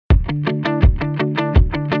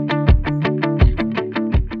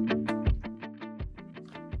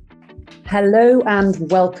Hello and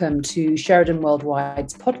welcome to Sheridan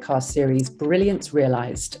Worldwide's podcast series, Brilliance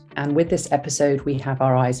Realised. And with this episode, we have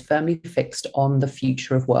our eyes firmly fixed on the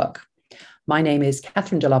future of work. My name is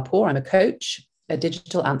Catherine Delaporte. I'm a coach, a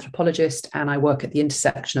digital anthropologist, and I work at the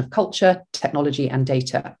intersection of culture, technology, and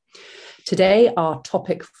data. Today, our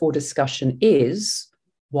topic for discussion is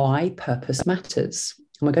why purpose matters.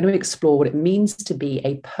 And we're going to explore what it means to be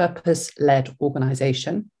a purpose-led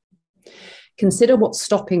organisation. Consider what's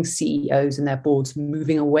stopping CEOs and their boards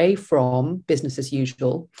moving away from business as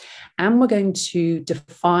usual. And we're going to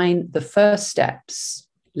define the first steps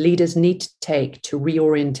leaders need to take to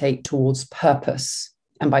reorientate towards purpose.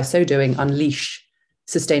 And by so doing, unleash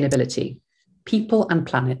sustainability, people and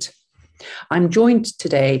planet. I'm joined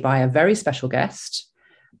today by a very special guest.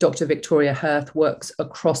 Dr. Victoria Hirth works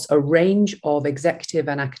across a range of executive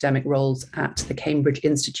and academic roles at the Cambridge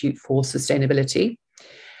Institute for Sustainability,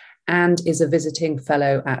 and is a visiting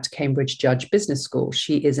fellow at Cambridge Judge Business School.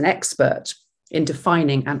 She is an expert in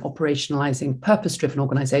defining and operationalizing purpose-driven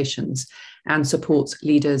organizations and supports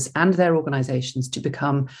leaders and their organizations to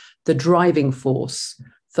become the driving force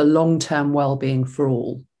for long-term well-being for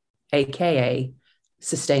all, aka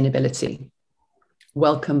sustainability.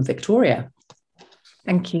 Welcome, Victoria.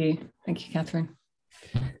 Thank you. Thank you, Catherine.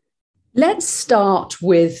 Let's start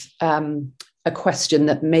with a question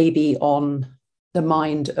that may be on the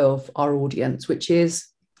mind of our audience, which is,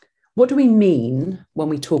 what do we mean when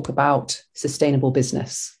we talk about sustainable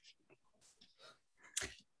business?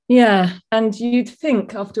 Yeah, and you'd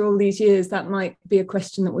think after all these years that might be a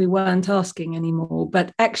question that we weren't asking anymore.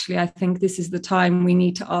 But actually, I think this is the time we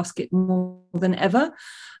need to ask it more than ever,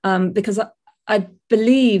 because I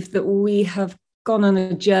believe that we have gone on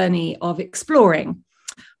a journey of exploring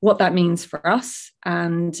what that means for us.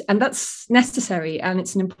 And that's necessary. And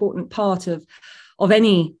it's an important part of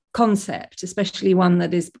any concept, especially one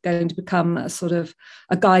that is going to become a sort of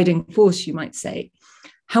a guiding force, you might say.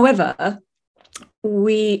 However,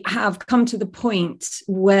 we have come to the point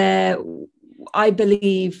where I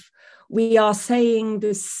believe we are saying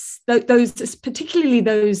this, those, particularly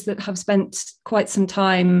those that have spent quite some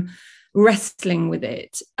time wrestling with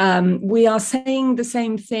it, we are saying the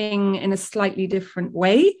same thing in a slightly different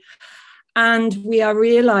way. And we are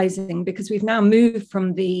realizing, because we've now moved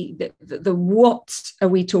from the what are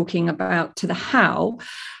we talking about to the how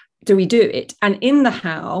do we do it? And in the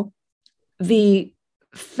how, the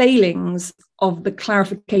failings of the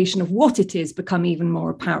clarification of what it is become even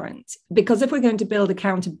more apparent. Because if we're going to build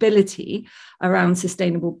accountability around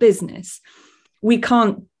sustainable business, we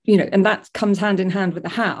can't, and that comes hand in hand with the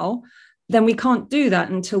how, then we can't do that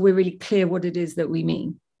until we're really clear what it is that we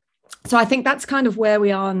mean. So I think that's kind of where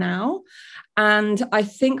we are now. And I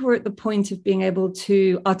think we're at the point of being able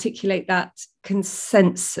to articulate that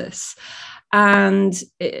consensus. And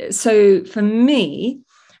so for me,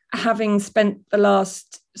 having spent the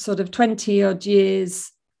last sort of 20 odd years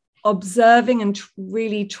observing and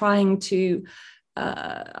really trying to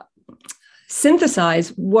synthesize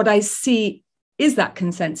what I see is that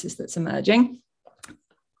consensus that's emerging,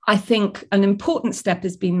 I think an important step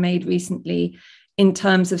has been made recently in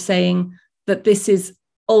terms of saying that this is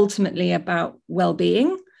ultimately about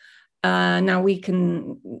well-being. Now we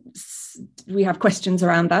have questions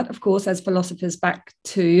around that, of course, as philosophers back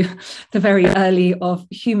to the very early of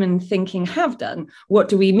human thinking have done. What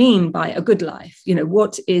do we mean by a good life?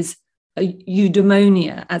 What is a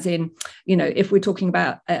eudaimonia, as in, if we're talking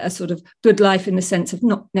about a sort of good life in the sense of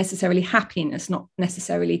not necessarily happiness, not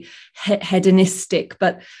necessarily hedonistic,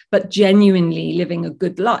 but genuinely living a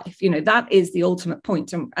good life. That is the ultimate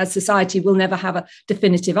point. And as society, we'll never have a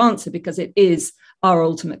definitive answer because it is our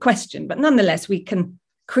ultimate question. But nonetheless, we can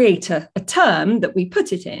create a term that we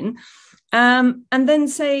put it in, and then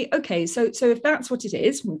say, okay, so if that's what it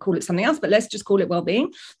is, we'll call it something else, but let's just call it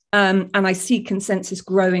well-being. And I see consensus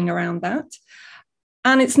growing around that.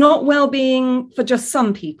 And it's not well-being for just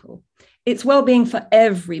some people. It's well-being for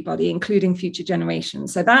everybody, including future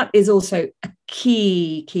generations. So that is also a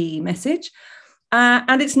key message.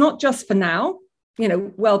 And it's not just for now,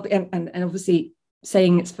 well, and obviously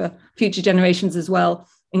saying it's for future generations as well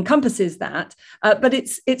encompasses that, but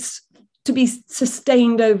it's to be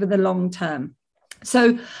sustained over the long term.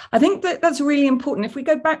 So I think that's really important. If we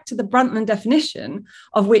go back to the Brundtland definition,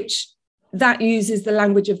 of which that uses the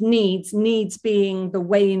language of needs being the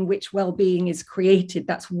way in which well-being is created.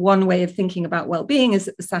 That's one way of thinking about well-being, is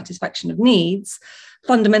that the satisfaction of needs,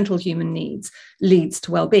 fundamental human needs, leads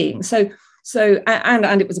to well-being. So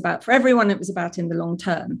it was about for everyone, it was about in the long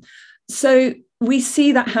term. So we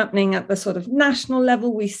see that happening at the sort of national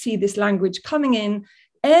level. We see this language coming in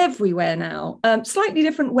everywhere now, slightly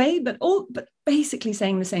different way, but basically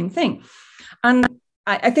saying the same thing. And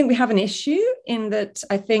I think we have an issue in that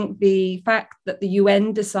I think the fact that the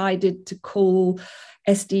UN decided to call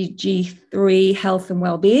SDG 3 health and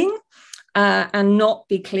well-being and not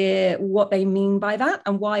be clear what they mean by that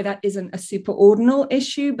and why that isn't a superordinal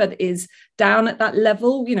issue, but is down at that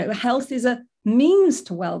level. Health is a means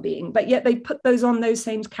to well-being, but yet they put those on those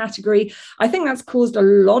same category. I think that's caused a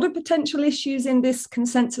lot of potential issues in this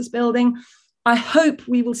consensus building. I hope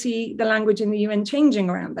we will see the language in the UN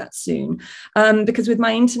changing around that soon, because with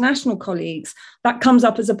my international colleagues, that comes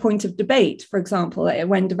up as a point of debate. For example,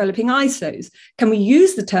 when developing ISOs, can we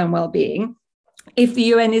use the term well-being if the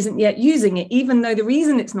UN isn't yet using it, even though the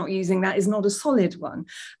reason it's not using that is not a solid one?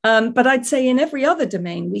 But I'd say in every other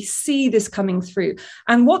domain, we see this coming through.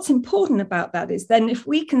 And what's important about that is then if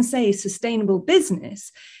we can say sustainable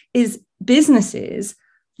business is businesses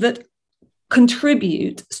that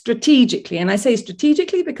contribute strategically. And I say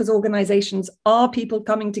strategically because organizations are people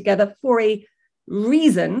coming together for a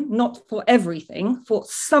reason, not for everything, for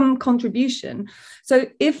some contribution. So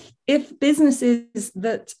if businesses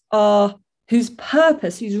that are whose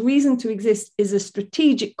purpose, whose reason to exist is a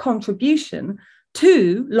strategic contribution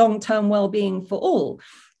to long-term well-being for all,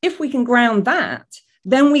 if we can ground that,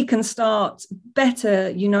 then we can start better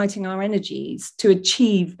uniting our energies to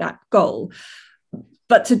achieve that goal.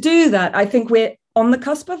 But to do that, I think we're on the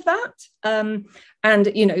cusp of that.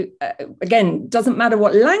 Again, doesn't matter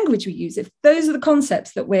what language we use, if those are the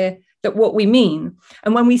concepts that what we mean.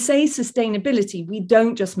 And when we say sustainability, we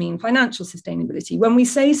don't just mean financial sustainability. When we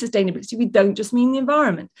say sustainability, we don't just mean the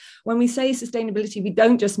environment. When we say sustainability, we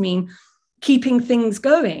don't just mean keeping things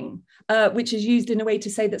going, which is used in a way to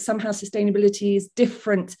say that somehow sustainability is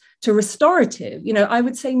different to restorative. I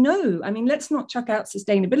would say no. I mean, let's not chuck out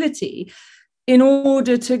sustainability in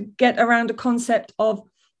order to get around a concept of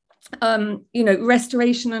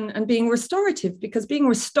restoration and being restorative, because being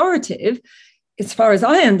restorative, as far as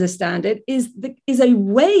I understand it, is a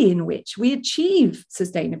way in which we achieve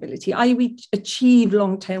sustainability, i.e. we achieve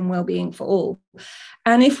long-term well-being for all.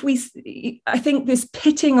 And I think this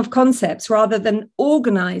pitting of concepts rather than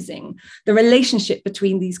organizing the relationship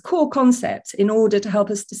between these core concepts in order to help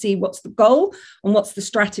us to see what's the goal and what's the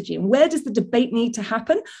strategy and where does the debate need to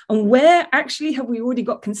happen and where actually have we already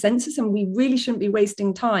got consensus and we really shouldn't be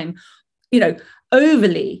wasting time,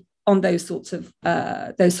 overly on those sorts of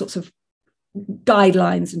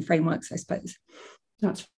guidelines and frameworks, I suppose.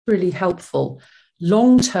 That's really helpful.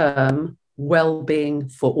 Long-term well-being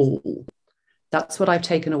for all. That's what I've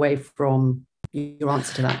taken away from your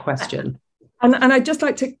answer to that question. And I'd just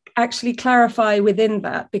like to actually clarify within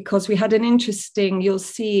that, because we had an interesting, you'll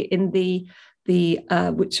see in the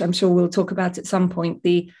which I'm sure we'll talk about at some point,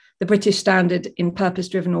 the British standard in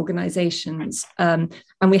purpose-driven organizations. And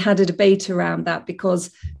we had a debate around that because,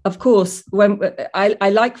 of course, when I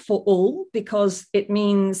like for all, because it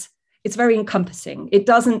means it's very encompassing. It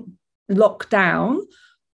doesn't lock down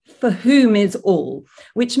for whom is all,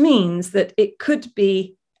 which means that it could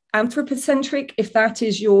be anthropocentric if that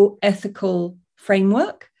is your ethical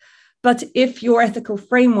framework. But if your ethical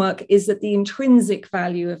framework is that the intrinsic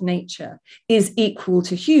value of nature is equal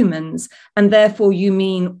to humans, and therefore you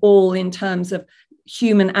mean all in terms of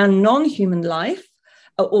human and non-human life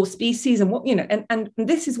or species, and and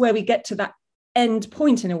this is where we get to that end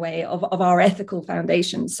point in a way of our ethical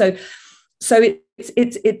foundation. So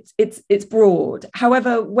it's broad.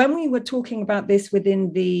 However, when we were talking about this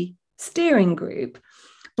within the steering group,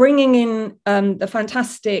 bringing in the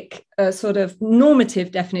fantastic sort of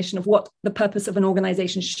normative definition of what the purpose of an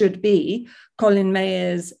organization should be, Colin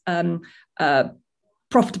Mayer's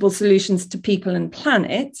profitable solutions to people and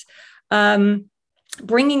planet,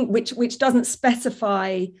 bringing which doesn't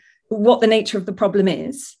specify what the nature of the problem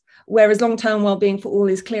is, whereas long-term well-being for all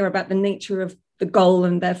is clear about the nature of the goal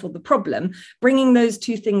and therefore the problem. Bringing those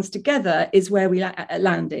two things together is where we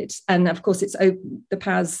landed. And of course, it's the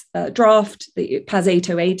PAS draft. The PAS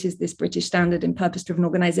 808 is this British standard in purpose-driven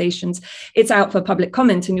organizations. It's out for public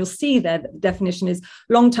comment, and you'll see there that the definition is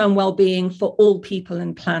long-term well-being for all people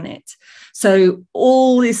and planet. So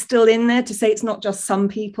all is still in there to say it's not just some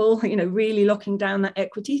people, really locking down that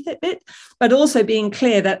equity bit, but also being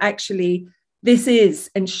clear that actually this is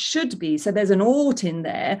and should be, so there's an ought in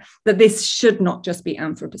there, that this should not just be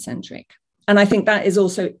anthropocentric. And I think that is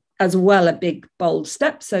also as well a big, bold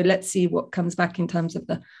step. So let's see what comes back in terms of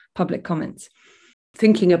the public comments.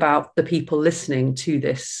 Thinking about the people listening to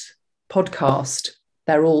this podcast,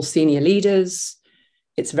 they're all senior leaders.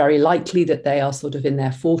 It's very likely that they are sort of in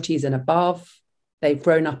their 40s and above. They've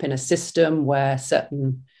grown up in a system where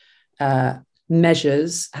certain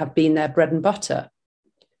measures have been their bread and butter.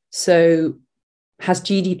 So has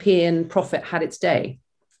GDP and profit had its day?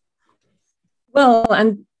 Well,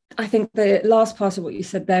 and I think the last part of what you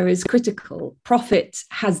said there is critical. Profit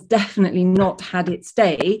has definitely not had its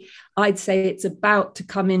day. I'd say it's about to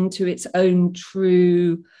come into its own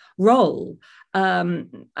true role.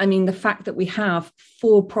 I mean, the fact that we have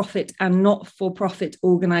for-profit and not-for-profit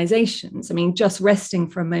organizations, I mean, just resting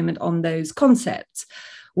for a moment on those concepts,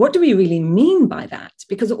 what do we really mean by that?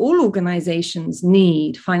 Because all organizations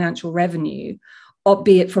need financial revenue, or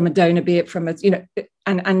be it from a donor, be it from a,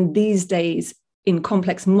 and these days in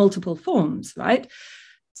complex multiple forms, right?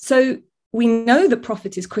 So we know that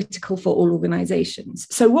profit is critical for all organizations.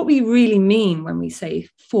 So what we really mean when we say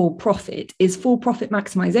for profit is for profit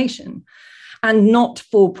maximization and not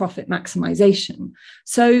for profit maximization.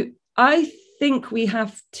 So I think we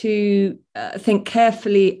have to think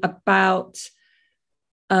carefully about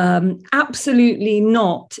absolutely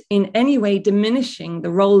not in any way diminishing the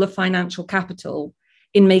role of financial capital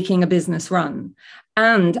in making a business run,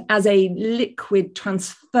 and as a liquid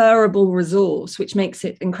transferable resource, which makes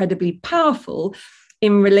it incredibly powerful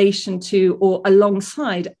in relation to or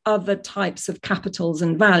alongside other types of capitals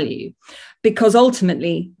and value. Because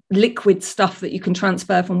ultimately, liquid stuff that you can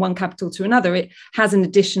transfer from one capital to another, it has an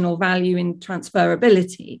additional value in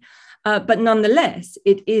transferability. But nonetheless,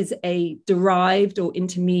 it is a derived or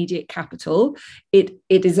intermediate capital. It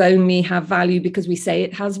is only have value because we say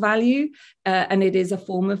it has value, and it is a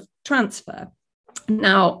form of transfer.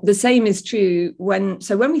 Now, the same is true when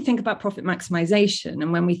we think about profit maximization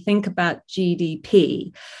and when we think about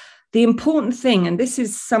GDP, the important thing, and this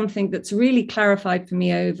is something that's really clarified for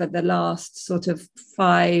me over the last sort of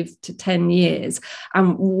 5 to 10 years,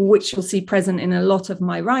 and which you'll see present in a lot of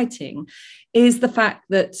my writing, is the fact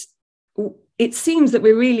that it seems that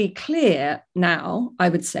we're really clear now, I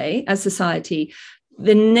would say, as society,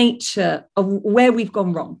 the nature of where we've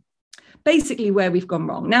gone wrong. Basically where we've gone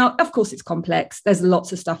wrong. Now, of course, it's complex. There's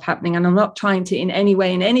lots of stuff happening, and I'm not trying to in any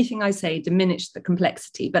way, in anything I say, diminish the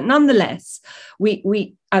complexity. But nonetheless,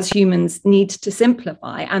 we as humans need to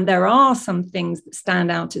simplify. And there are some things that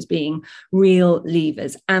stand out as being real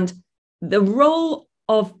levers. And the role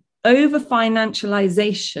of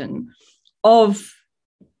over-financialization of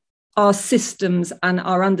our systems and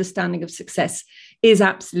our understanding of success is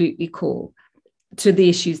absolutely core to the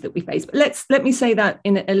issues that we face. But let me say that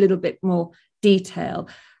in a little bit more detail.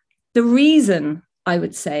 The reason I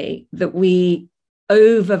would say that we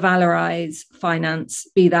over-valorize finance,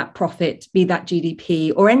 be that profit, be that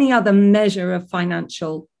GDP, or any other measure of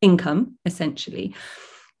financial income, essentially,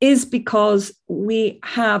 is because we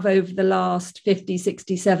have over the last 50,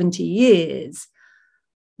 60, 70 years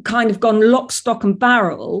kind of gone lock, stock and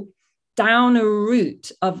barrel down a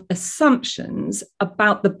route of assumptions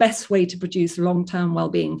about the best way to produce long-term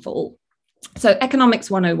well-being for all. So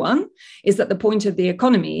economics 101 is that the point of the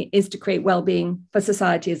economy is to create well-being for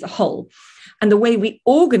society as a whole. And the way we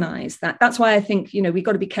organize that, that's why I think, we've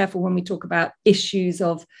got to be careful when we talk about issues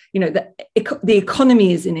of, the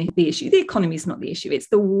economy is in the issue. The economy is not the issue. It's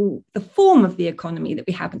the form of the economy that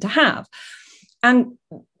we happen to have. And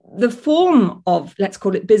the form of, let's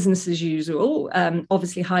call it business as usual,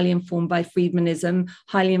 obviously highly informed by Friedmanism,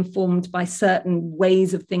 highly informed by certain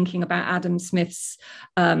ways of thinking about Adam Smith's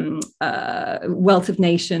Wealth of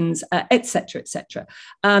Nations, et cetera, et cetera.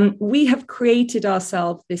 We have created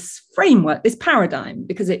ourselves this framework, this paradigm,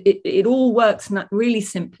 because it all works really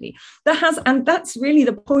simply. And that's really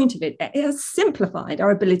the point of it. It has simplified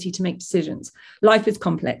our ability to make decisions. Life is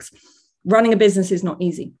complex. Running a business is not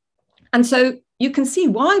easy. And so you can see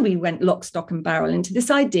why we went lock, stock and barrel into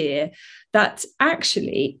this idea that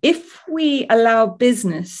actually, if we allow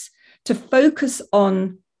business to focus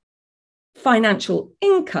on financial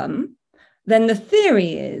income, then the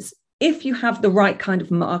theory is if you have the right kind of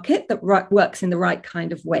market that works in the right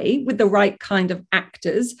kind of way, with the right kind of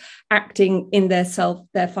actors acting in their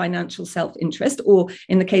financial self-interest, or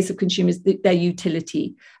in the case of consumers, their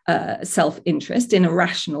utility self-interest in a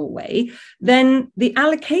rational way, then the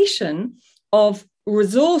allocation of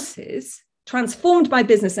resources transformed by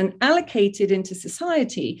business and allocated into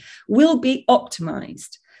society will be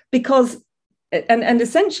optimized. Because, and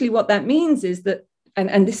essentially what that means is that,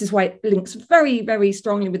 and this is why it links very, very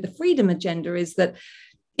strongly with the freedom agenda, is that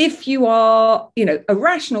if you are, a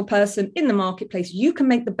rational person in the marketplace, you can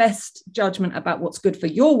make the best judgment about what's good for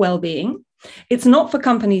your well-being. It's not for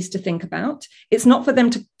companies to think about. It's not for them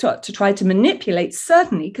to try to manipulate,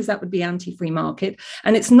 certainly, because that would be anti-free market.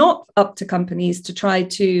 And it's not up to companies to try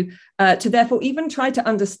to therefore even try to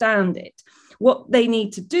understand it. What they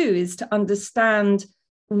need to do is to understand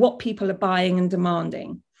what people are buying and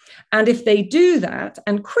demanding. And if they do that,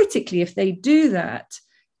 and critically, if they do that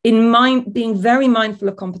being very mindful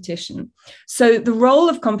of competition. So the role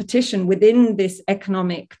of competition within this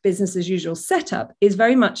economic business as usual setup is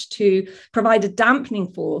very much to provide a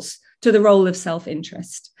dampening force to the role of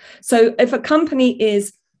self-interest. So if a company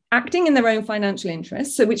is acting in their own financial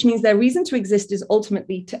interests, so which means their reason to exist is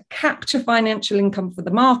ultimately to capture financial income for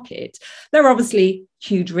the market, there are obviously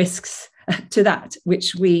huge risks to that,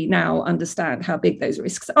 which we now understand how big those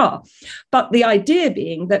risks are. But the idea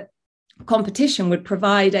being that competition would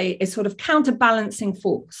provide a sort of counterbalancing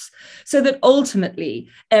force so that ultimately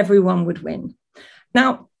everyone would win.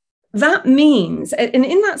 Now, that means, and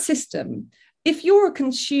in that system, if you're a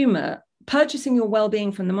consumer purchasing your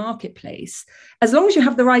well-being from the marketplace, as long as you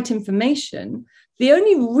have the right information, the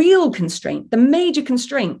only real constraint, the major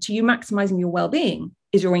constraint to you maximizing your well-being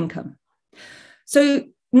is your income. So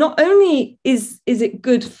not only is it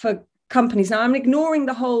good for companies. Now, I'm ignoring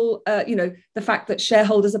the whole, the fact that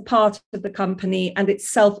shareholders are part of the company and its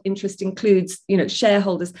self-interest includes,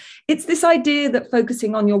 shareholders. It's this idea that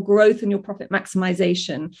focusing on your growth and your profit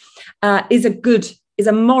maximization is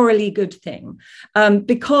a morally good thing,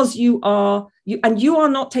 because you are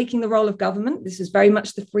not taking the role of government. This is very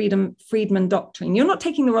much the Friedman doctrine. You're not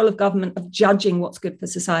taking the role of government of judging what's good for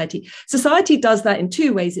society. Society does that in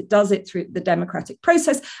two ways. It does it through the democratic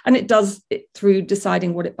process, and it does it through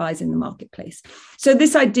deciding what it buys in the marketplace. So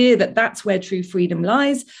this idea that that's where true freedom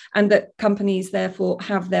lies, and that companies therefore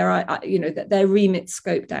have their remit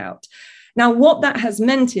scoped out. Now, what that has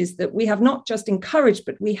meant is that we have not just encouraged,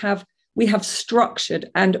 but we have structured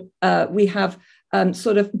and we have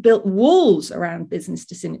sort of built walls around business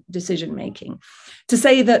decision making to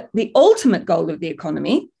say that the ultimate goal of the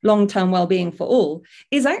economy, long-term well-being for all,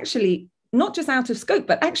 is actually not just out of scope,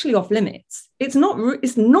 but actually off limits. It's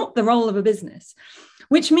not the role of a business,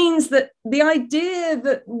 which means that the idea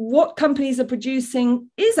that what companies are producing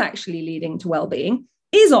is actually leading to well-being,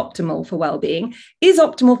 is optimal for well-being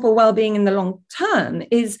in the long term,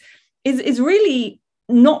 is really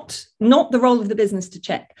not the role of the business to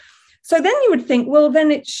check. So then you would think, well,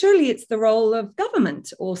 then surely it's the role of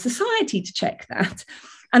government or society to check that.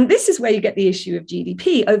 And this is where you get the issue of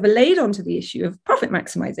GDP overlaid onto the issue of profit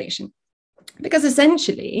maximization. Because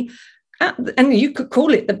essentially, and you could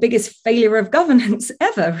call it the biggest failure of governance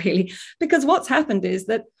ever, really, because what's happened is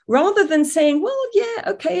that rather than saying, well, yeah,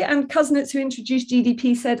 okay, and Kuznets, who introduced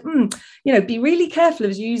GDP, said, be really careful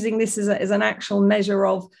of using this as an actual measure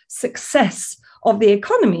of success of the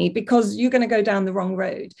economy, because you're going to go down the wrong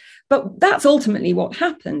road. But that's ultimately what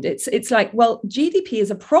happened. It's like, well, GDP is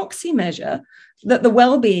a proxy measure that the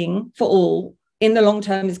well-being for all in the long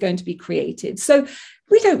term is going to be created. So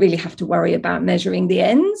we don't really have to worry about measuring the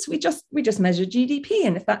ends. We just measure GDP.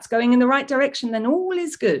 And if that's going in the right direction, then all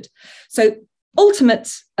is good. So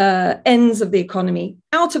ultimate ends of the economy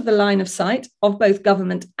out of the line of sight of both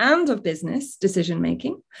government and of business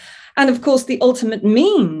decision-making. And of course, the ultimate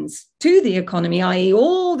means to the economy, i.e.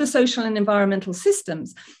 all the social and environmental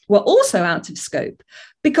systems, were also out of scope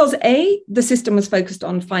because the system was focused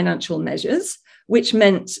on financial measures, which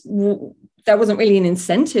meant there wasn't really an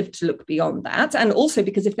incentive to look beyond that. And also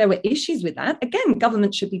because if there were issues with that, again,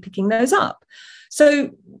 government should be picking those up.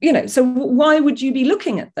 So why would you be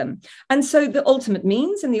looking at them? And so the ultimate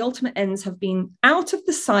means and the ultimate ends have been out of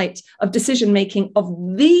the sight of decision-making of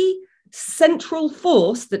the central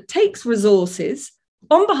force that takes resources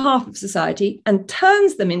on behalf of society and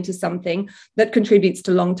turns them into something that contributes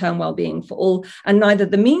to long-term well-being for all. And neither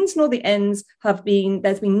the means nor the ends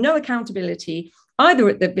there's been no accountability either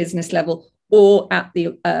at the business level or at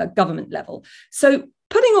the government level. So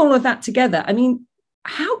putting all of that together, I mean,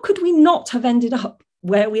 how could we not have ended up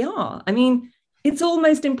where we are? I mean, it's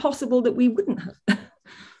almost impossible that we wouldn't have.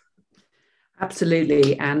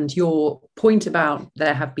 Absolutely. And your point about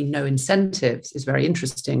there have been no incentives is very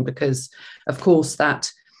interesting because, of course,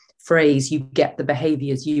 that phrase, you get the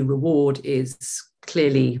behaviors you reward, has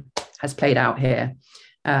played out here.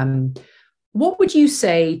 What would you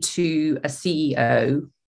say to a CEO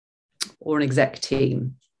or an exec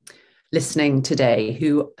team listening today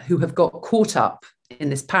who have got caught up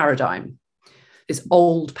in this paradigm, this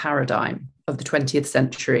old paradigm of the 20th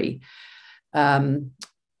century,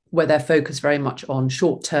 where they're focused very much on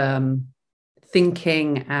short-term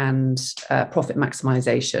thinking and profit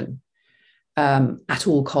maximization at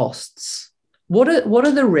all costs? What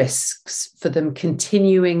are the risks for them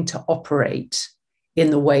continuing to operate in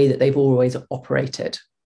the way that they've always operated?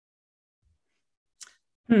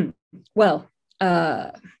 Well,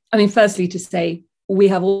 firstly to say we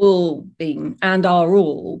have all been and are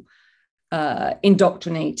all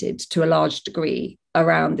indoctrinated to a large degree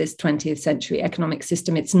around this 20th century economic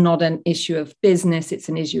system. It's not an issue of business, it's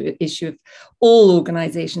an issue of all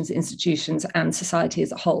organizations, institutions, and society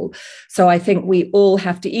as a whole. So I think we all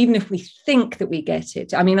have to, even if we think that we get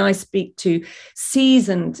it, I mean, I speak to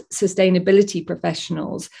seasoned sustainability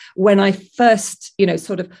professionals. When I first,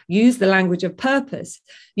 sort of use the language of purpose,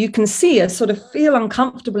 you can see us sort of feel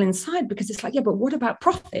uncomfortable inside, because it's like, yeah, but what about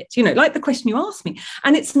profit? Like the question you asked me.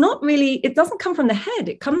 And it's not really, it doesn't come from the head.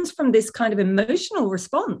 It comes from this kind of emotional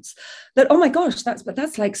response that, oh my gosh, that's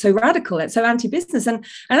like so radical, it's so anti-business. And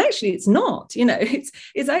actually it's not,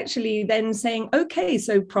 it's actually then saying, okay,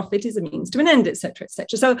 so profit is a means to an end, et cetera, et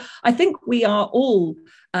cetera. So I think we are all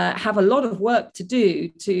have a lot of work to do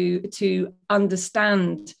to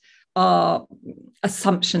understand our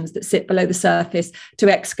assumptions that sit below the surface, to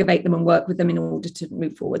excavate them and work with them in order to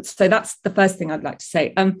move forward. So that's the first thing I'd like to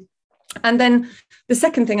say. And then the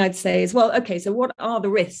second thing I'd say is, well, okay, so what are the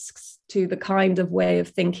risks to the kind of way of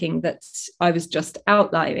thinking that I was just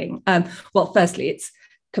outlining? Well, firstly, it's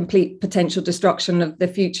complete potential destruction of the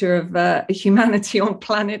future of humanity on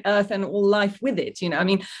planet Earth and all life with it. I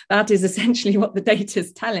mean, that is essentially what the data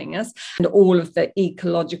is telling us, and all of the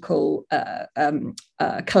ecological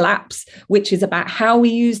collapse, which is about how we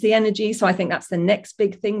use the energy. So I think that's the next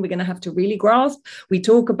big thing we're going to have to really grasp. We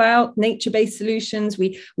talk about nature-based solutions.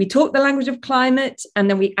 We talk the language of climate, and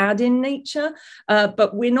then we add in nature,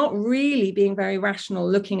 but we're not really being very rational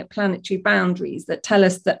looking at planetary boundaries that tell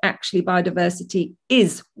us that actually biodiversity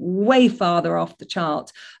is way farther off the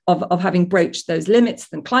chart of having broached those limits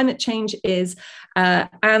than climate change is,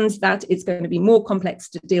 and that it's going to be more complex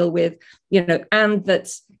to deal with, and that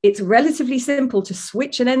it's relatively simple to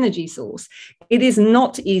switch an energy source. It is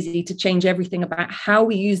not easy to change everything about how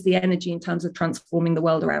we use the energy in terms of transforming the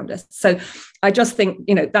world around us. So I just think,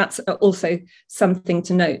 that's also something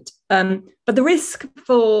to note. But the risk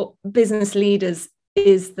for business leaders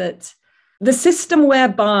is that the system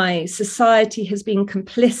whereby society has been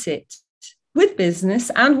complicit with business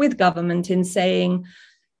and with government in saying,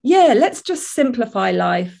 yeah, let's just simplify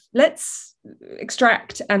life. Let's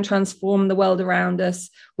extract and transform the world around us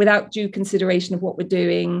without due consideration of what we're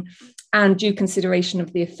doing and due consideration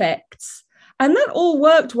of the effects. And that all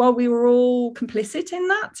worked while we were all complicit in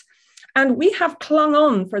that. And we have clung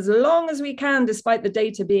on for as long as we can, despite the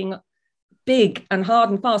data being big and hard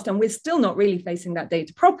and fast. And we're still not really facing that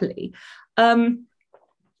data properly.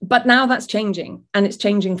 But now that's changing, and it's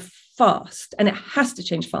changing fast, and it has to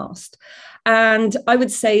change fast. And I would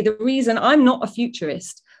say the reason I'm not a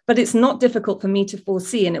futurist, but it's not difficult for me to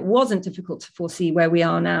foresee, and it wasn't difficult to foresee where we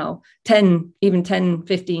are now, 10,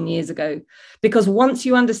 15 years ago, because once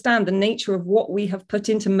you understand the nature of what we have put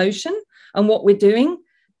into motion and what we're doing,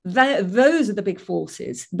 those are the big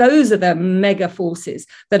forces. Those are the mega forces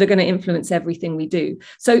that are going to influence everything we do.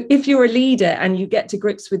 So if you're a leader and you get to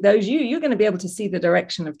grips with those, you're going to be able to see the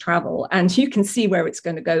direction of travel, and you can see where it's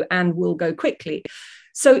going to go and will go quickly.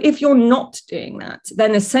 So if you're not doing that,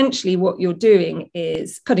 then essentially what you're doing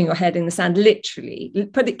is putting your head in the sand, literally,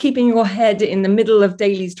 keeping your head in the middle of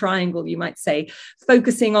Daly's triangle, you might say,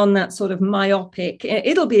 focusing on that sort of myopic,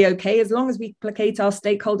 it'll be okay, as long as we placate our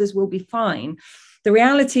stakeholders, we'll be fine. The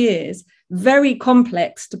reality is very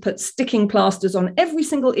complex to put sticking plasters on every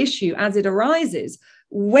single issue as it arises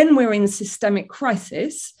when we're in systemic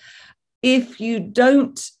crisis. If you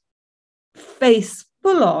don't face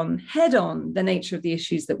full on, head on the nature of the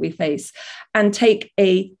issues that we face and take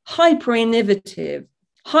a hyper innovative,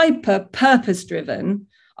 hyper purpose driven,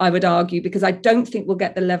 I would argue, because I don't think we'll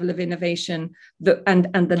get the level of innovation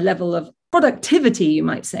and the level of productivity, you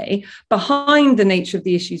might say, behind the nature of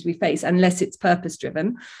the issues we face, unless it's purpose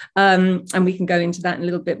driven. And we can go into that in a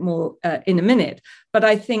little bit more in a minute. But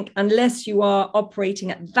I think unless you are operating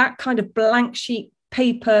at that kind of blank sheet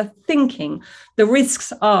paper thinking, the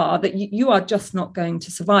risks are that you are just not going to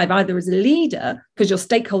survive, either as a leader, because your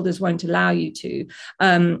stakeholders won't allow you to,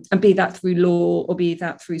 and be that through law or be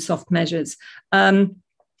that through soft measures.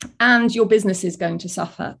 And your business is going to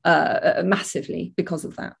suffer massively because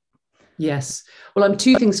of that. Yes. Well,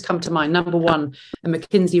 two things come to mind. Number one, a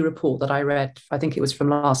McKinsey report that I read, I think it was from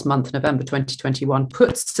last month, November 2021,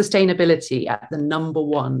 puts sustainability at the number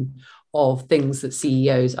one of things that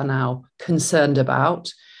CEOs are now concerned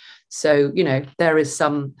about. So, there is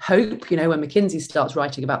some hope, when McKinsey starts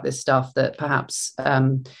writing about this stuff, that perhaps,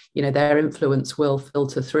 their influence will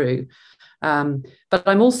filter through. But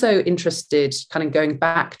I'm also interested, kind of going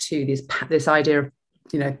back to this idea of,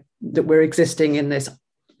 that we're existing in this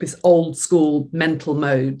old school mental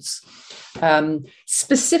modes.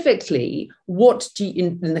 Specifically, what do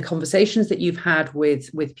you, in the conversations that you've had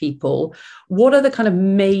with people, what are the kind of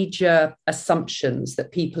major assumptions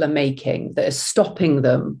that people are making that are stopping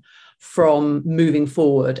them from moving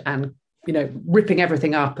forward and, you know, ripping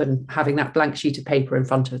everything up and having that blank sheet of paper in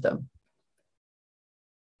front of them?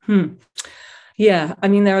 Yeah, I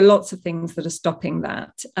mean, there are lots of things that are stopping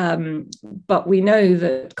that. But we know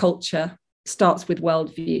that culture starts with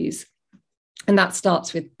worldviews. And that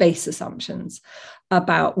starts with base assumptions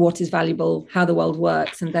about what is valuable, how the world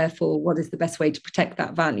works, and therefore what is the best way to protect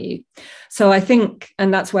that value. So I think,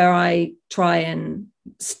 and that's where I try and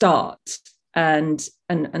start and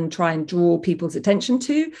try and draw people's attention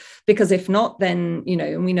to, because if not, then, you know,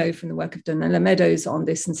 and we know from the work of Donella Meadows on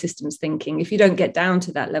this and systems thinking, if you don't get down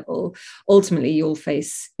to that level, ultimately you'll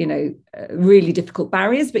face, you know, really difficult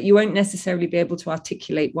barriers, but you won't necessarily be able to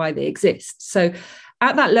articulate why they exist. So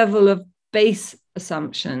at that level of base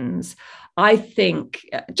assumptions, I think,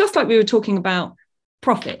 just like we were talking about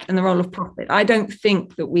profit and the role of profit, I don't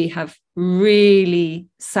think that we have really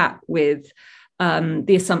sat with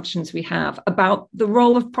the assumptions we have about the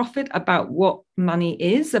role of profit, about what money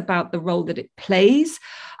is, about the role that it plays,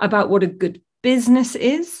 about what a good business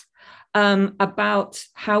is, about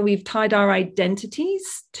how we've tied our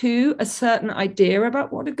identities to a certain idea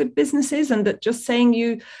about what a good business is, and that just saying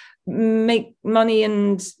you make money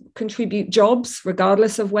and contribute jobs,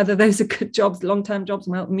 regardless of whether those are good jobs, long-term jobs,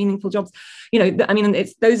 meaningful jobs. You know, I mean,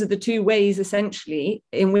 those are the two ways essentially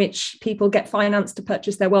in which people get finance to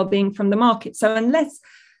purchase their well-being from the market. So unless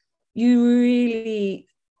you really,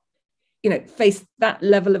 you know, face that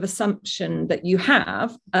level of assumption that you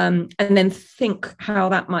have, and then think how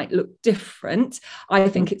that might look different, I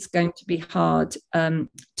think it's going to be hard to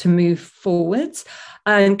move forwards.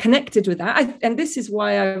 And connected with that, and this is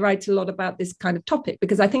why I write a lot about this kind of topic,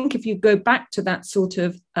 because I think if you go back to that sort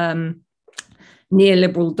of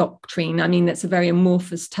neoliberal doctrine, I mean, that's a very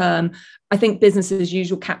amorphous term. I think business as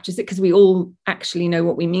usual captures it, because we all actually know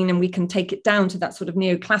what we mean, and we can take it down to that sort of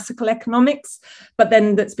neoclassical economics, but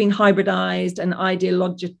then that's been hybridized and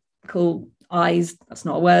ideologicalized, that's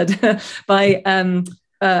not a word, by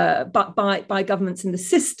governments in the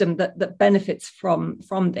system that benefits from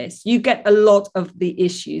this. You get a lot of the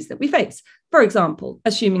issues that we face. For example,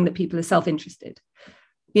 assuming that people are self-interested.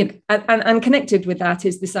 You know, and connected with that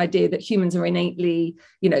is this idea that humans are innately,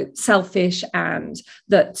 you know, selfish, and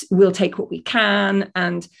that we'll take what we can.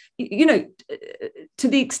 And, you know, to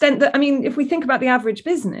the extent that, I mean, if we think about the average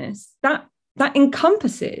business, that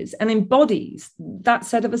encompasses and embodies that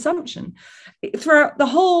set of assumption throughout the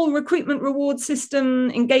whole recruitment reward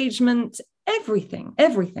system, engagement, everything.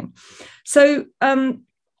 So,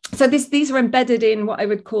 these are embedded in what I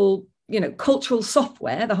would call, you know, cultural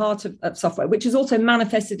software, the heart of software, which is also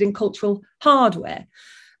manifested in cultural hardware.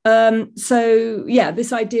 So yeah,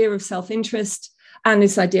 this idea of self-interest and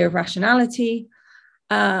this idea of rationality.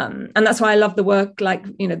 And that's why I love the work, like,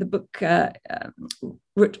 you know, the book,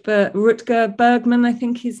 Rutger Bergman, I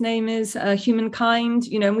think his name is, Humankind,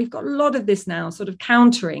 you know, and we've got a lot of this now sort of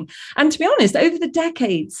countering. And to be honest, over the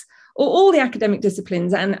decades, all the academic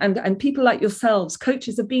disciplines and people like yourselves,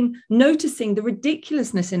 coaches, have been noticing the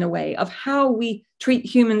ridiculousness in a way of how we treat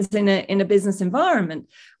humans in a business environment,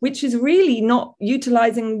 which is really not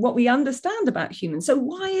utilizing what we understand about humans. So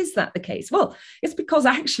why is that the case? Well, it's because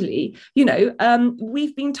actually, you know,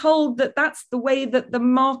 we've been told that that's the way that the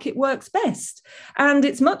market works best. And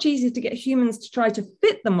it's much easier to get humans to try to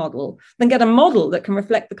fit the model than get a model that can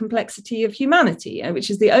reflect the complexity of humanity,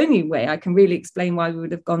 which is the only way I can really explain why we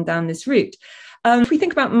would have gone down this route. If we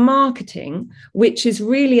think about marketing, which is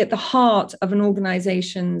really at the heart of an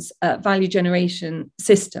organization's value generation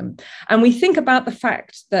system, and we think about the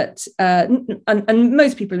fact that, and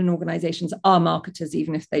most people in organizations are marketers,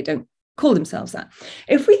 even if they don't call themselves that.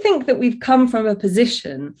 If we think that we've come from a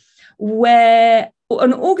position where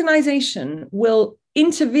an organization will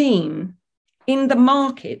intervene in the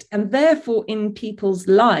market and therefore in people's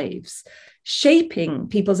lives, shaping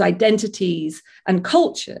people's identities and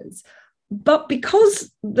cultures, but because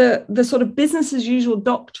the sort of business as usual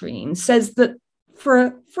doctrine says that for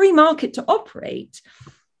a free market to operate,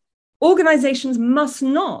 organizations must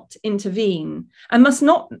not intervene and must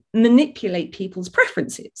not manipulate people's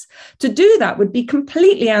preferences. To do that would be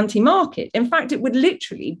completely anti-market. In fact, it would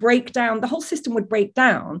literally break down, the whole system would break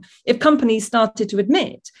down if companies started to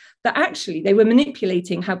admit that actually they were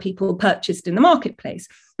manipulating how people purchased in the marketplace,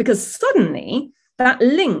 because suddenly that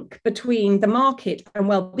link between the market and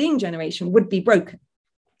well-being generation would be broken.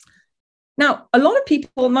 Now, a lot of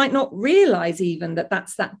people might not realize even that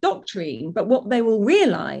that's that doctrine, but what they will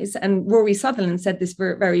realize, and Rory Sutherland said this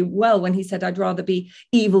very, very well when he said, I'd rather be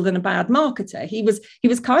evil than a bad marketer. He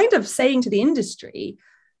was kind of saying to the industry,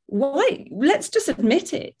 why, let's just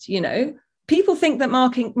admit it, people think that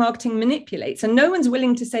marketing manipulates, and no one's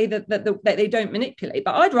willing to say that they don't manipulate.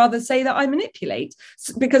 But I'd rather say that I manipulate,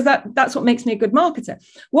 because that's what makes me a good marketer.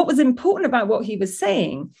 What was important about what he was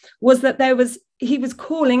saying was that he was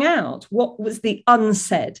calling out what was the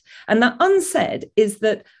unsaid. And that unsaid is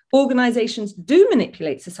that organizations do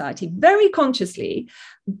manipulate society very consciously,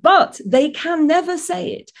 but they can never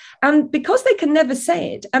say it. And because they can never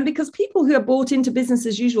say it, and because people who are bought into business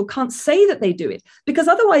as usual can't say that they do it, because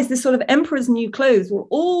otherwise this sort of emperor's new clothes will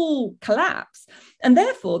all collapse. And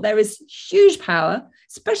therefore there is huge power,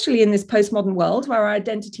 especially in this postmodern world where our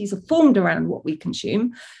identities are formed around what we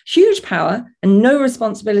consume, huge power and no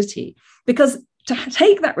responsibility. Because to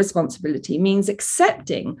take that responsibility means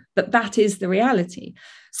accepting that that is the reality.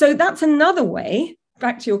 So that's another way,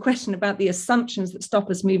 back to your question about the assumptions that stop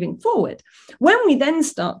us moving forward. When we then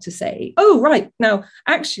start to say, oh, right, now,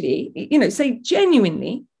 actually, say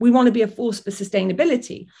genuinely, we want to be a force for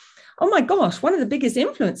sustainability. Oh my gosh, one of the biggest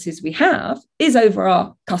influences we have is over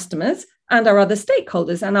our customers and our other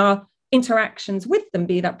stakeholders and our interactions with them,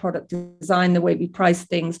 be that product design, the way we price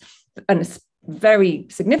things, and very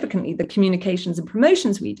significantly the communications and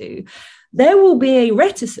promotions we do. There will be a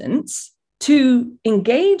reticence to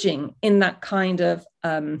engaging in that kind of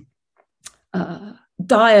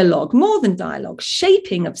dialogue, more than dialogue,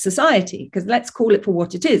 shaping of society, because let's call it for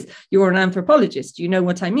what it is. You're an anthropologist, you know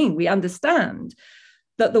what I mean. We understand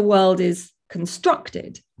that the world is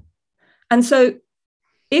constructed. And so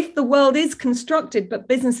if the world is constructed, but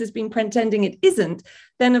business has been pretending it isn't,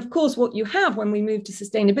 then of course what you have when we move to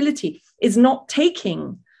sustainability is not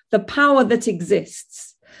taking the power that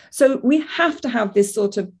exists. So we have to have this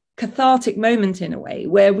sort of cathartic moment in a way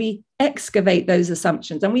where we excavate those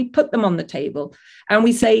assumptions and we put them on the table and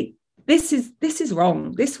we say, this is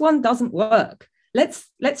wrong. This one doesn't work.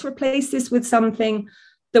 Let's replace this with something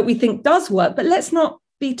that we think does work, but let's not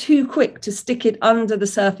be too quick to stick it under the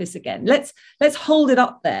surface again. Let's hold it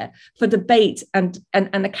up there for debate and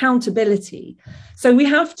accountability. So we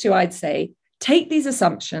have to, I'd say, take these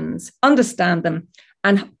assumptions, understand them,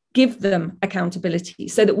 and give them accountability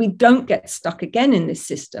so that we don't get stuck again in this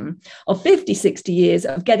system of 50, 60 years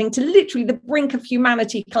of getting to literally the brink of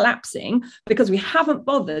humanity collapsing because we haven't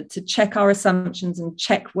bothered to check our assumptions and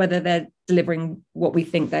check whether they're delivering what we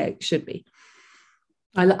think they should be.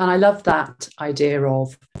 And I love that idea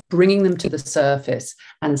of bringing them to the surface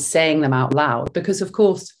and saying them out loud, because of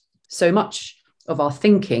course, so much of our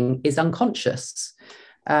thinking is unconscious.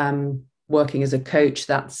 Working as a coach,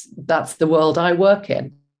 that's the world I work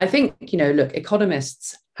in. I think, look,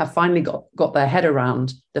 economists have finally got their head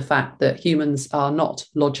around the fact that humans are not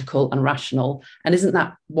logical and rational. And isn't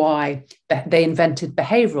that why they invented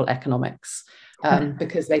behavioral economics?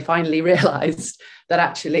 Because they finally realized that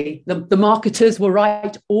actually the marketers were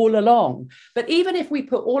right all along. But even if we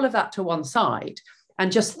put all of that to one side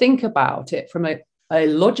and just think about it from a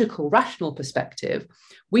logical, rational perspective,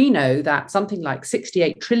 we know that something like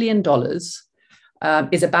 $68 trillion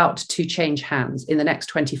is about to change hands in the next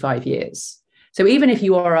 25 years. So even if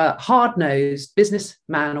you are a hard-nosed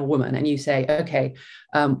businessman or woman and you say, okay,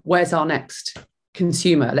 where's our next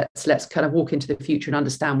consumer? Let's kind of walk into the future and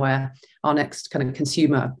understand where our next kind of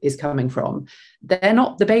consumer is coming from. They're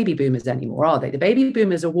not the baby boomers anymore, are they? The baby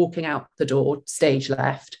boomers are walking out the door, stage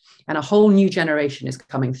left, and a whole new generation is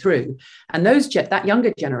coming through. And that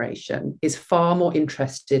younger generation is far more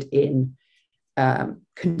interested in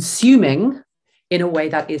consuming in a way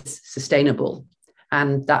that is sustainable.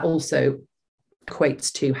 And that also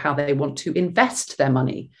equates to how they want to invest their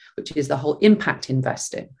money, which is the whole impact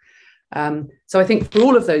investing. So I think for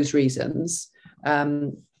all of those reasons,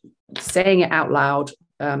 saying it out loud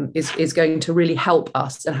is going to really help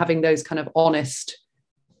us, and having those kind of honest,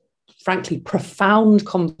 frankly, profound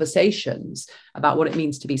conversations about what it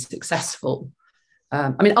means to be successful.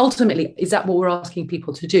 Ultimately, is that what we're asking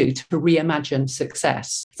people to do, to reimagine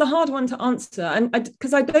success? It's a hard one to answer,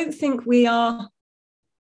 because I don't think we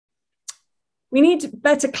need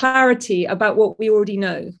better clarity about what we already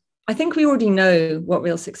know. I think we already know what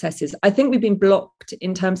real success is. I think we've been blocked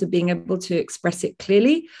in terms of being able to express it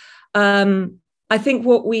clearly. I think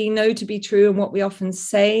what we know to be true and what we often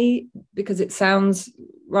say because it sounds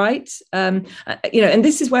right, and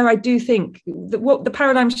this is where I do think that what the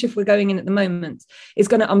paradigm shift we're going in at the moment is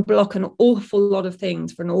going to unblock an awful lot of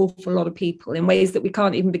things for an awful lot of people in ways that we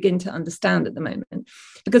can't even begin to understand at the moment,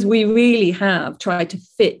 because we really have tried to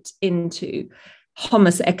fit into Homo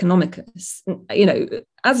economicus.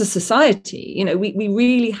 As a society, we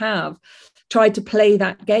really have tried to play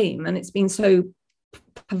that game, and it's been so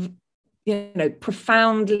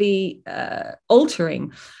profoundly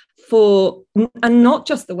altering for, and not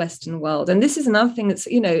just the Western world. And this is another thing that's,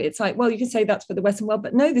 it's like, well, you can say that's for the Western world,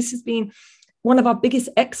 but no, this has been one of our biggest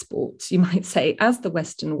exports, you might say, as the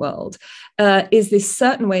Western world, is this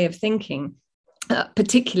certain way of thinking,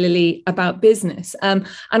 particularly about business. And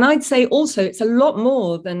I'd say also it's a lot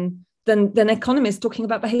more than economists talking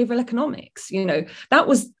about behavioral economics. That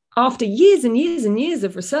was after years and years and years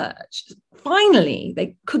of research. Finally,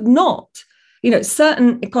 they could not,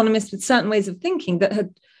 certain economists with certain ways of thinking that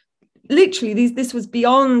had literally this was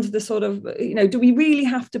beyond the sort of, do we really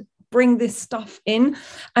have to bring this stuff in?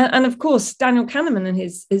 And of course, Daniel Kahneman and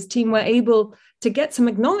his team were able to get some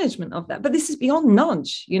acknowledgement of that. But this is beyond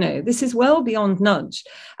nudge, this is well beyond nudge.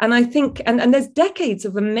 And I think, and there's decades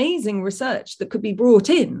of amazing research that could be brought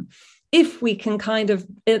in if we can kind of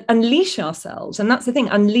unleash ourselves. And that's the thing,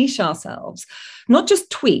 unleash ourselves, not just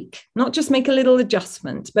tweak, not just make a little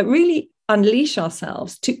adjustment, but really unleash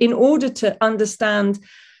ourselves in order to understand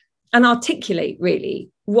and articulate really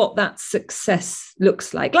what that success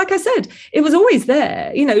looks like. Like I said, it was always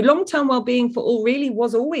there. Long-term well-being for all really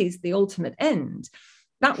was always the ultimate end.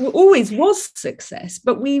 That always was success,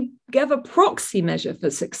 but we gave a proxy measure for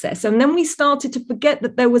success. And then we started to forget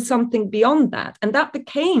that there was something beyond that. And that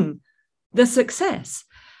became the success.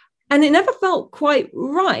 And it never felt quite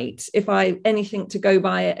right if anything to go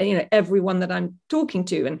by, everyone that I'm talking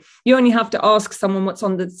to. And you only have to ask someone what's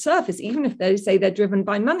on the surface, even if they say they're driven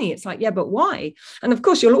by money. It's like, yeah, but why? And of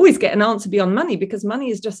course, you'll always get an answer beyond money, because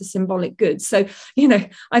money is just a symbolic good. So,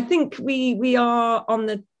 I think we are on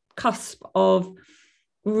the cusp of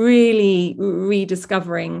really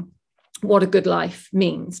rediscovering what a good life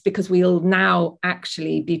means, because we'll now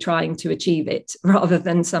actually be trying to achieve it rather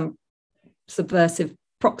than some subversive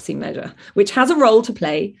proxy measure, which has a role to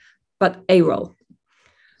play, but a role.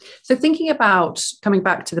 So thinking about coming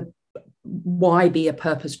back to the why be a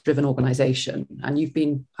purpose-driven organization, and you've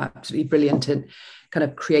been absolutely brilliant in kind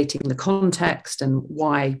of creating the context and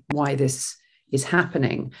why this is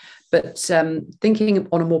happening. But thinking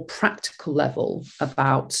on a more practical level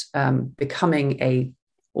about becoming a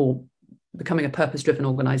purpose-driven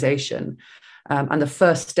organization, and the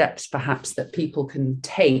first steps perhaps that people can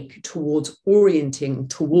take towards orienting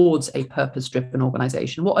towards a purpose-driven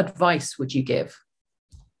organization, what advice would you give?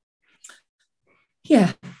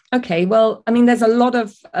 Yeah. Okay. Well, I mean, there's a lot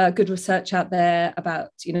of good research out there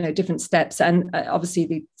about, different steps. And obviously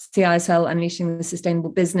the CISL Unleashing the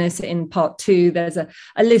Sustainable Business, in part 2, there's a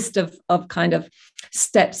list of kind of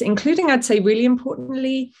steps, including, I'd say, really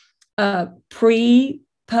importantly,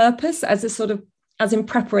 pre-purpose as in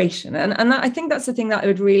preparation. And I think that's the thing that I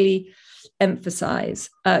would really emphasize.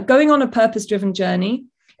 Going on a purpose-driven journey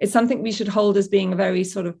is something we should hold as being a very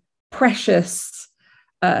sort of precious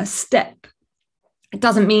step. It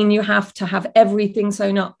doesn't mean you have to have everything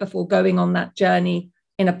sewn up before going on that journey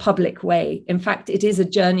in a public way. In fact, it is a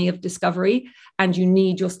journey of discovery, and you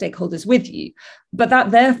need your stakeholders with you. But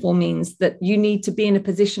that therefore means that you need to be in a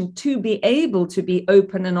position to be able to be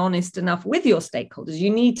open and honest enough with your stakeholders. You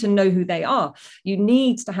need to know who they are. You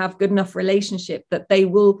need to have good enough relationship that they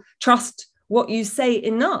will trust what you say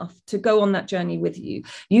enough to go on that journey with you.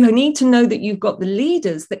 You need to know that you've got the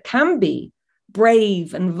leaders that can be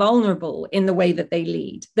brave and vulnerable in the way that they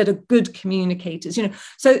lead, that are good communicators.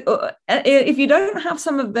 So if you don't have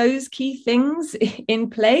some of those key things in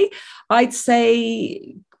play, I'd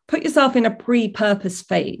say put yourself in a pre-purpose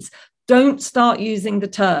phase. Don't start using the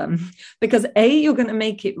term, because you're going to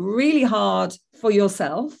make it really hard for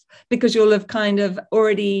yourself, because you'll have kind of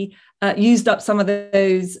already used up some of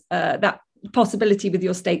those that possibility with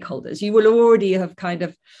your stakeholders. You will already have kind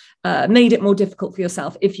of made it more difficult for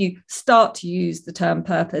yourself if you start to use the term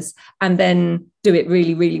purpose and then do it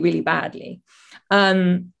really, really, really badly.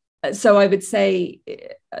 So I would say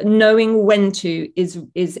knowing when to is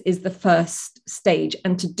the first stage.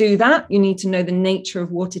 And to do that, you need to know the nature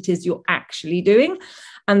of what it is you're actually doing.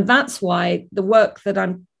 And that's why the work that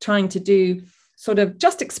I'm trying to do, sort of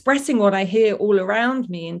just expressing what I hear all around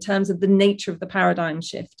me in terms of the nature of the paradigm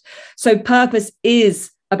shift. So purpose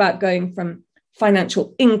is about going from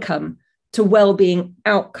financial income to well-being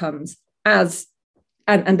outcomes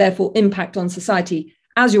and therefore impact on society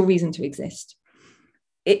as your reason to exist.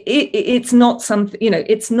 It's not something,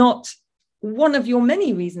 it's not one of your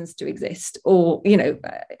many reasons to exist, or,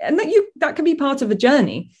 and that can be part of a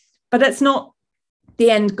journey, but it's not the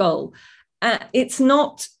end goal. It's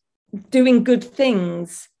not doing good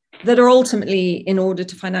things that are ultimately in order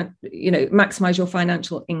to maximize your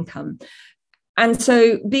financial income. And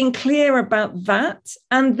so being clear about that,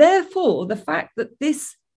 and therefore the fact that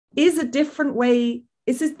this is a different way,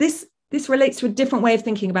 this relates to a different way of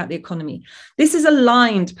thinking about the economy. This is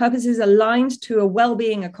aligned, purpose is aligned to a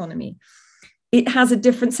well-being economy. It has a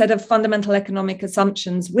different set of fundamental economic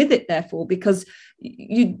assumptions with it, therefore, because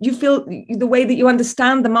you feel the way that you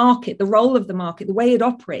understand the market, the role of the market, the way it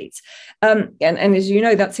operates. And as you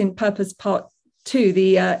know, that's in Purpose Part 2,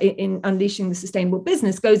 in Unleashing the Sustainable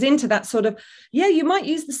Business, goes into that sort of, you might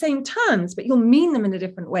use the same terms, but you'll mean them in a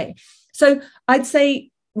different way. So I'd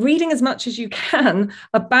say reading as much as you can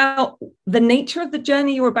about the nature of the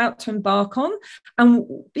journey you're about to embark on, and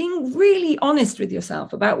being really honest with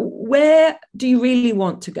yourself about where do you really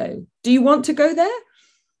want to go? Do you want to go there?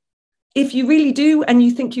 If you really do, and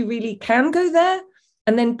you think you really can go there,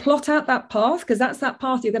 and then plot out that path, because that's that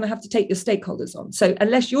path you're going to have to take your stakeholders on. So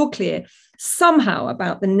unless you're clear somehow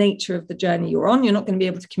about the nature of the journey you're on, you're not going to be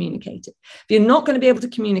able to communicate it. If you're not going to be able to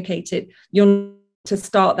communicate it, you're to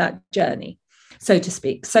start that journey, so to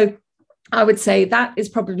speak. So I would say that is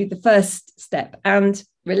probably the first step. And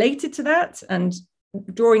related to that, and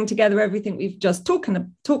drawing together everything we've just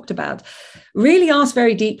talked about, really ask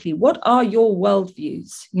very deeply, what are your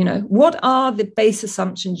worldviews? What are the base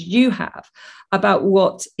assumptions you have about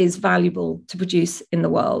what is valuable to produce in the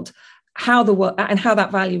world, how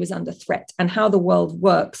that value is under threat, and how the world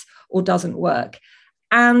works or doesn't work?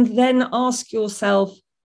 And then ask yourself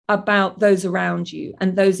about those around you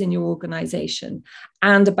and those in your organization,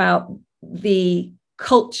 and about the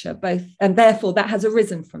culture both, and therefore that has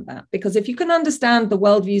arisen from that. Because if you can understand the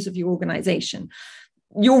worldviews of your organization,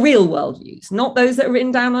 your real worldviews, not those that are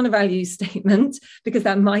written down on a value statement, because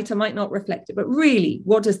that might or might not reflect it, but really,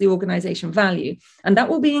 what does the organization value? And that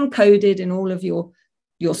will be encoded in all of your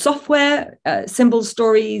software, symbols,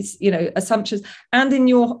 stories, assumptions, and in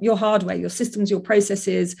your hardware, your systems, your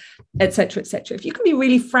processes, et cetera, et cetera. If you can be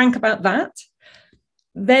really frank about that,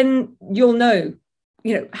 then you'll know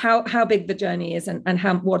how big the journey is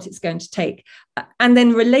and what it's going to take. And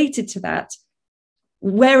then related to that,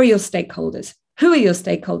 where are your stakeholders? Who are your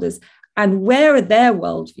stakeholders? And where are their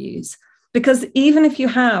worldviews? Because even if you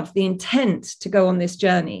have the intent to go on this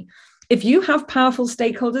journey, if you have powerful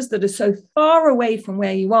stakeholders that are so far away from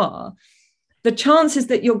where you are, the chances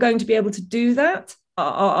that you're going to be able to do that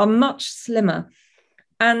are much slimmer.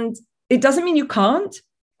 And it doesn't mean you can't.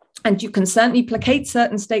 And you can certainly placate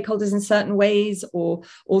certain stakeholders in certain ways, or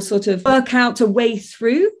sort of work out a way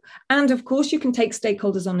through. And of course, you can take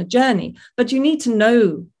stakeholders on a journey, but you need to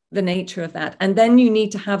know the nature of that. And then you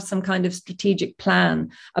need to have some kind of strategic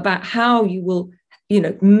plan about how you will,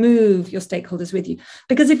 move your stakeholders with you.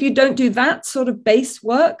 Because if you don't do that sort of base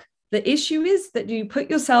work, the issue is that you put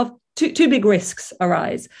yourself, two big risks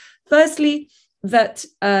arise. Firstly, that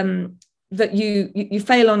you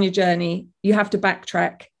fail on your journey, you have to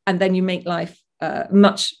backtrack, and then you make life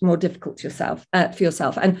much more difficult for yourself.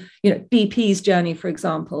 And BP's journey, for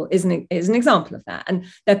example, is an example of that. And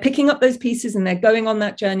they're picking up those pieces and they're going on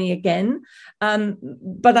that journey again.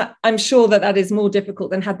 But I'm sure that is more difficult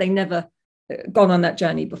than had they never gone on that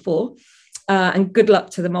journey before. And good luck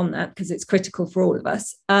to them on that, because it's critical for all of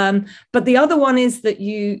us. But the other one is that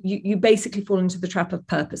you basically fall into the trap of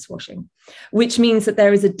purpose washing, which means that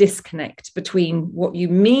there is a disconnect between what you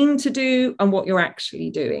mean to do and what you're actually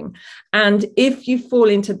doing. And if you fall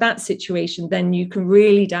into that situation, then you can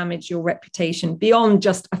really damage your reputation beyond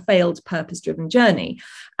just a failed purpose-driven journey.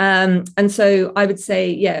 And so I would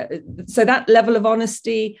say, so that level of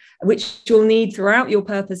honesty, which you'll need throughout your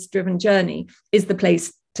purpose-driven journey, is the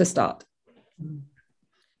place to start.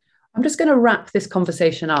 I'm just going to wrap this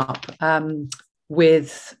conversation up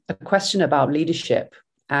with a question about leadership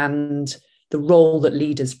and the role that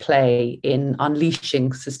leaders play in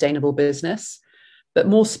unleashing sustainable business, but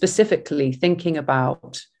more specifically thinking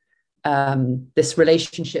about this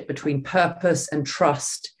relationship between purpose and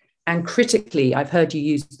trust. And critically, I've heard you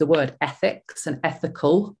use the word ethics and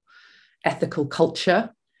ethical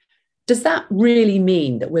culture. Does that really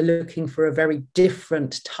mean that we're looking for a very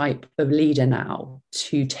different type of leader now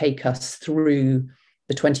to take us through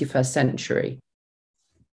the 21st century?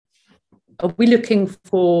 Are we looking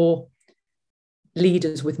for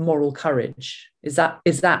leaders with moral courage? Is that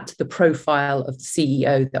the profile of the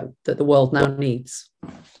CEO that the world now needs?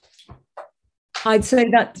 I'd say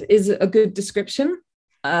that is a good description,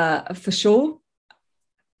 for sure.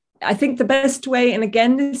 I think the best way, and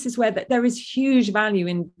again, this is where there is huge value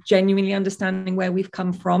in genuinely understanding where we've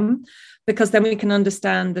come from, because then we can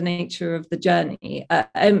understand the nature of the journey.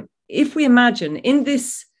 If we imagine in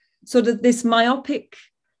this sort of this myopic,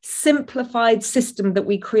 simplified system that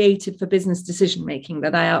we created for business decision making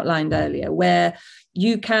that I outlined earlier, where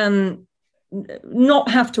you can not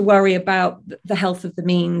have to worry about the health of the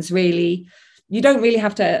means, really. You don't really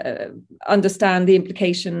have to understand the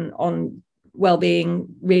implication on well-being,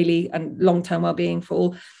 really, and long-term well-being for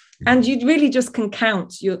all. And you really just can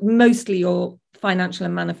count mostly your financial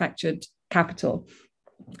and manufactured capital.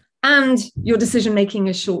 And your decision making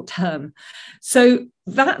is short term. So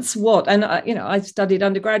that's what, and I studied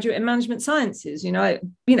undergraduate in management sciences, and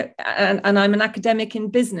I'm an academic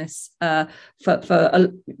in business for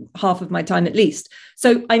half of my time at least.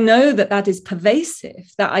 So I know that is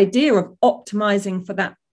pervasive. That idea of optimizing for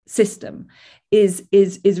that system is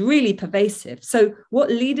really pervasive. So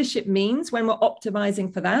what leadership means when we're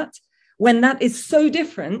optimizing for that, when that is so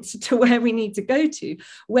different to where we need to go to,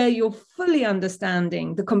 where you're fully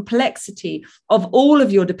understanding the complexity of all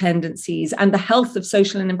of your dependencies and the health of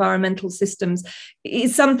social and environmental systems,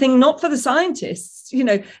 is something not for the scientists,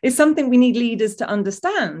 is something we need leaders to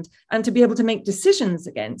understand and to be able to make decisions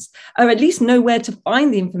against, or at least know where to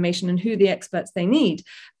find the information and who the experts they need.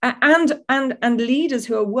 And leaders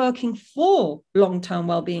who are working for long-term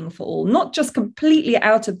well-being for all, not just completely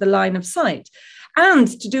out of the line of sight,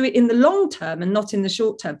 and to do it in the long term and not in the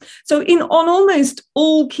short term. So on almost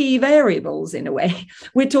all key variables, in a way,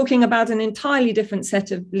 we're talking about an entirely different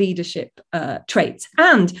set of leadership traits,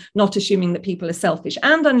 and not assuming that people are selfish,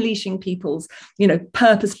 and unleashing people's,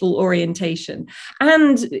 purposeful orientation,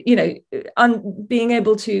 and, being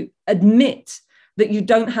able to admit that you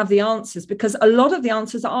don't have the answers, because a lot of the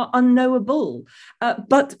answers are unknowable.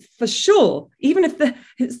 But for sure, even if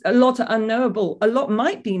a lot are unknowable, a lot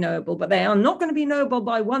might be knowable, but they are not going to be knowable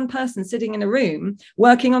by one person sitting in a room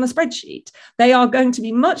working on a spreadsheet. They are going to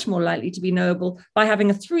be much more likely to be knowable by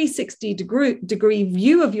having a 360-degree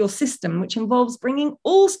view of your system, which involves bringing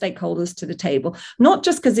all stakeholders to the table, not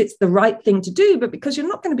just because it's the right thing to do, but because you're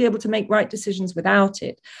not going to be able to make right decisions without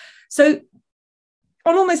it. So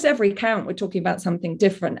on almost every count, we're talking about something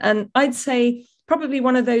different. And I'd say probably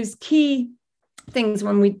one of those key things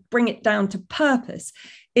when we bring it down to purpose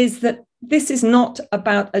is that this is not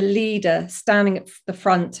about a leader standing at the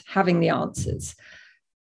front having the answers.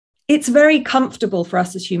 It's very comfortable for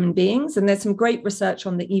us as human beings, and there's some great research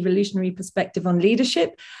on the evolutionary perspective on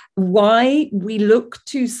leadership, why we look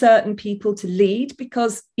to certain people to lead,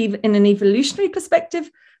 because even in an evolutionary perspective,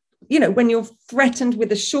 when you're threatened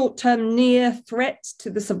with a short-term near threat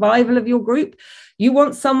to the survival of your group, you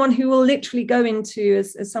want someone who will literally go into,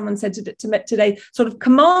 as someone said today, sort of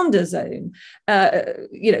commander zone,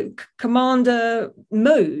 commander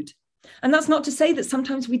mode. And that's not to say that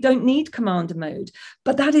sometimes we don't need commander mode,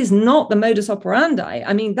 but that is not the modus operandi.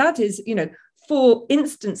 I mean, that is, for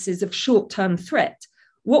instances of short-term threat.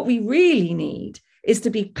 What we really need is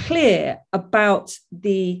to be clear about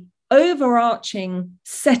the overarching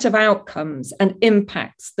set of outcomes and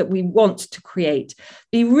impacts that we want to create.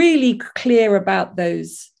 Be really clear about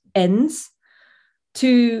those ends,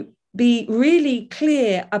 to be really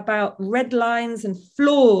clear about red lines and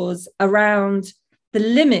flaws around the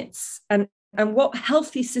limits and what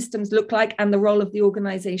healthy systems look like, and the role of the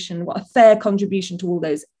organization, what a fair contribution to all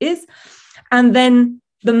those is. And then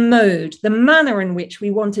the mode, the manner in which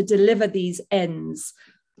we want to deliver these ends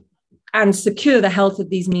and secure the health of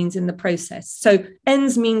these means in the process. So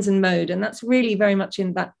ends, means, and mode. And that's really very much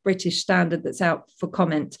in that British standard that's out for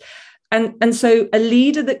comment. And so a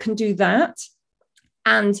leader that can do that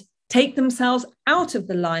and take themselves out of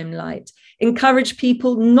the limelight, encourage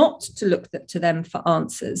people not to look to them for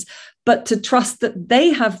answers, but to trust that they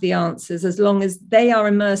have the answers as long as they are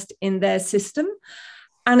immersed in their system,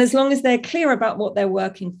 and as long as they're clear about what they're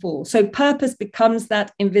working for. So purpose becomes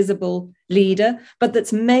that invisible leader, but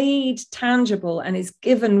that's made tangible and is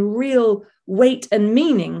given real weight and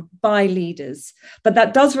meaning by leaders. But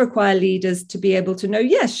that does require leaders to be able to know,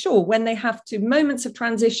 yes, sure, when they have to, moments of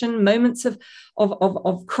transition, moments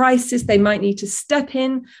of crisis, they might need to step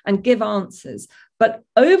in and give answers. But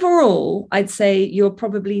overall, I'd say you're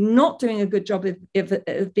probably not doing a good job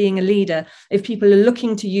of being a leader if people are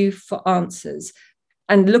looking to you for answers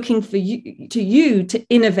and looking for you to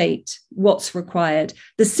innovate what's required.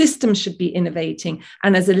 The system should be innovating.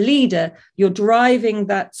 And as a leader, you're driving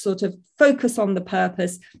that sort of focus on the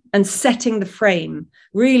purpose and setting the frame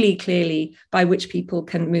really clearly by which people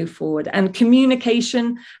can move forward. And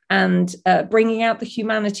communication and bringing out the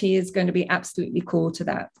humanity is going to be absolutely core to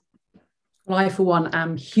that. Well, I, for one,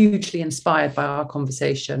 am hugely inspired by our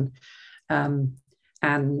conversation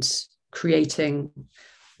and creating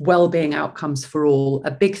well-being outcomes for all. A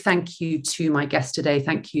big thank you to my guest today.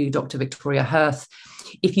 Thank you, Dr. Victoria Hirth.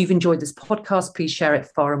 If you've enjoyed this podcast, please share it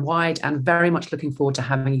far and wide, and very much looking forward to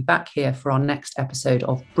having you back here for our next episode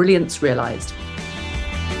of Brilliance Realised.